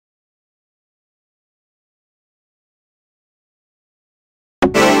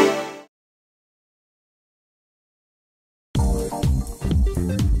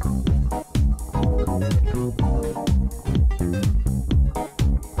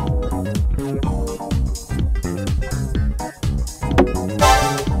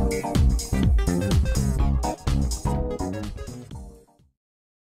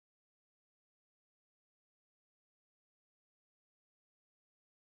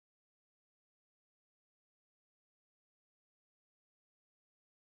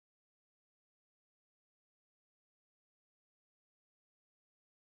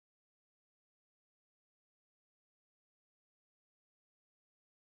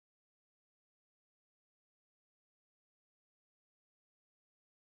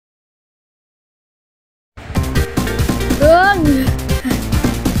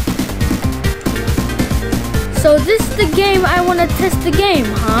this is the game I want to test the game,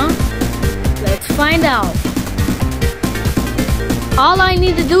 huh? Let's find out. All I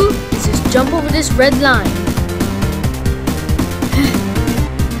need to do is just jump over this red line.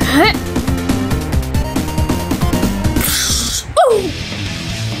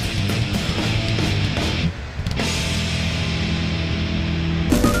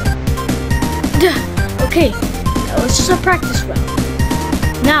 Okay, that was just a practice round.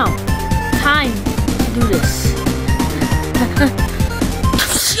 Now, time to do this.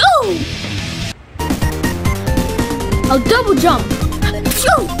 I'll double jump.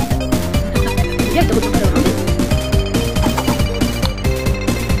 Yeah, double jump around it.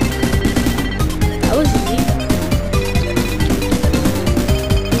 That was easy.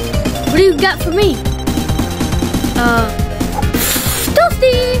 What do you got for me?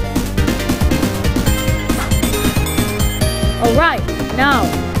 Toasty! Alright, now,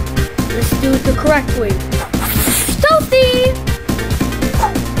 let's do it the correct way. Toasty!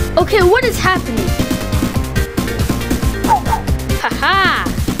 Okay, what is happening? Haha!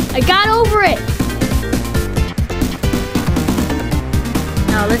 I got over it!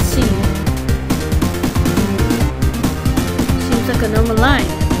 Now, let's see. Seems like a normal line.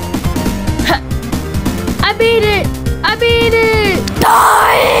 Ha! I beat it! I beat it!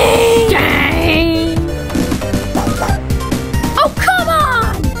 Dang! Dang! Oh, come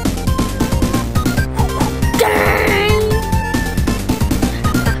on! Dang!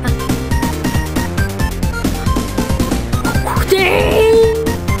 Dang!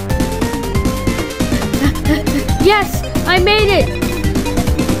 Yes, I made it!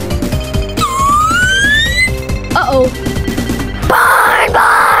 Uh-oh. Bye,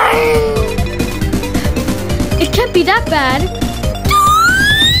 bye! It can't be that bad.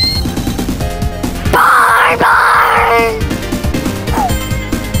 Bye, bye!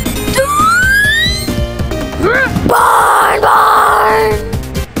 Bye, bye!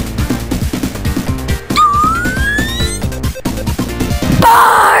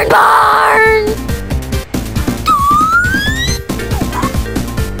 Bye, bye!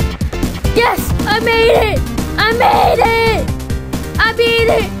 Yes, I made it! I made it! I beat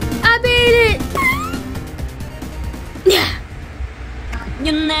it! I beat it! Yeah.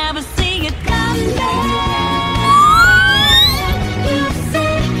 You never see it coming. You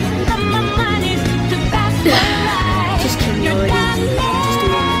say that my money's too fast for life. Just kidding, You're already. done. Just do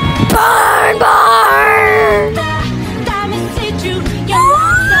it. Burn, burn! The diamonds hit you, you're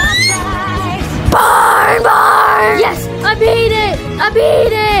not surprised. Burn, burn! Yes, I beat it! I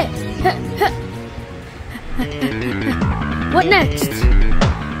beat it! What next?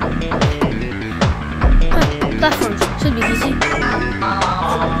 Platforms should be easy.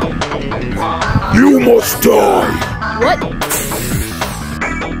 You must die! What?